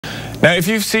Now, if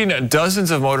you've seen dozens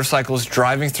of motorcycles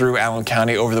driving through Allen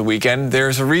County over the weekend,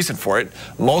 there's a reason for it.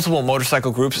 Multiple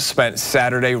motorcycle groups spent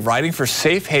Saturday riding for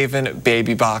safe haven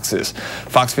baby boxes.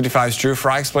 Fox 55's Drew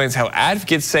Fry explains how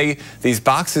advocates say these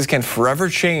boxes can forever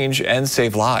change and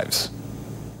save lives.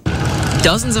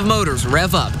 Dozens of motors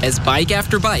rev up as bike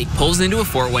after bike pulls into a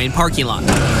Fort Wayne parking lot.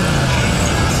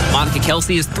 Monica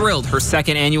Kelsey is thrilled her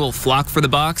second annual Flock for the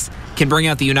Box can bring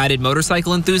out the United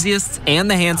Motorcycle Enthusiasts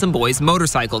and the Handsome Boys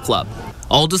Motorcycle Club,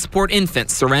 all to support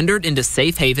infants surrendered into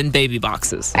safe haven baby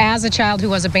boxes. As a child who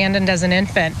was abandoned as an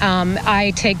infant,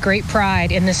 I take great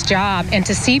pride in this job, and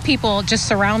to see people just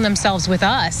surround themselves with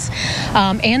us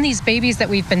and these babies that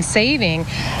we've been saving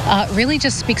really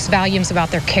just speaks volumes about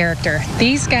their character.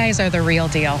 These guys are the real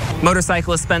deal.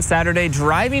 Motorcyclists spent Saturday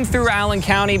driving through Allen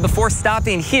County before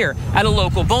stopping here at a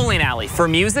local bowling alley for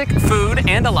music, food,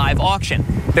 and a live auction.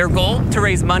 Their goal, to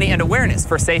raise money and awareness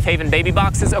for safe haven baby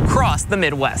boxes across the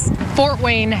Midwest. Fort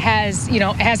Wayne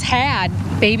has had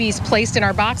babies placed in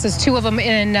our boxes, 2 of them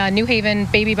in New Haven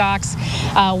baby box,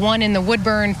 1 in the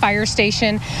Woodburn fire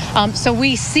station. So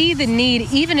we see the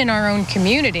need even in our own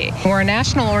community. We're a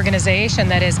national organization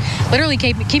that is literally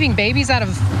keeping babies out of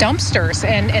dumpsters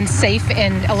and safe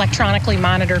and electronically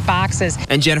monitored boxes.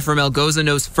 And Jennifer Melgoza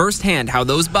knows firsthand how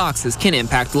those boxes can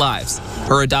impact lives.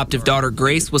 Her adoptive daughter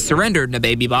Grace was surrendered in a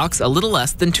baby box a little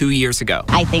less than 2 years ago.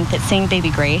 I think that seeing baby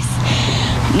Grace,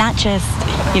 not just,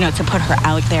 to put her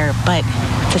out there, but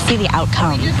to see the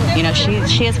outcome.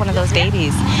 She is one of those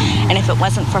babies. And if it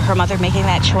wasn't for her mother making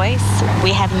that choice,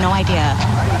 we have no idea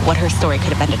what her story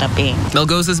could have ended up being.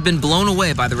 Melgoza's been blown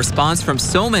away by the response from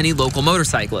so many local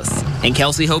motorcyclists. And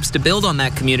Kelsey hopes to build on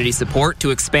that community support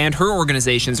to expand her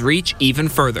organization's reach even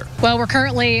further. Well, we're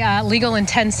currently legal in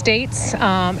 10 states,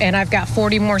 and I've got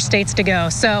 40 more states to go.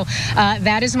 So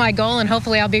that is my goal, and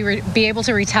hopefully I'll be able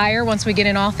to retire once we get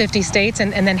in all 50 states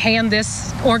and then hand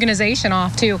this organization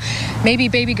off to maybe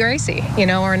baby Gracie,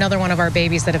 or another one of our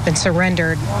babies that have been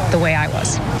surrendered the way I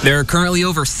was. There are currently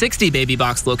over 60 baby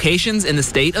box locations in the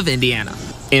state of Indiana.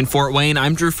 In Fort Wayne,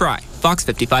 I'm Drew Fry, Fox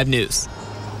 55 News.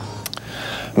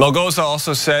 Melgoza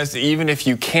also says that even if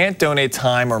you can't donate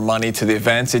time or money to the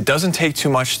events, it doesn't take too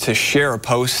much to share a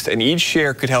post, and each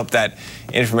share could help that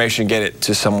information get it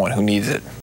to someone who needs it.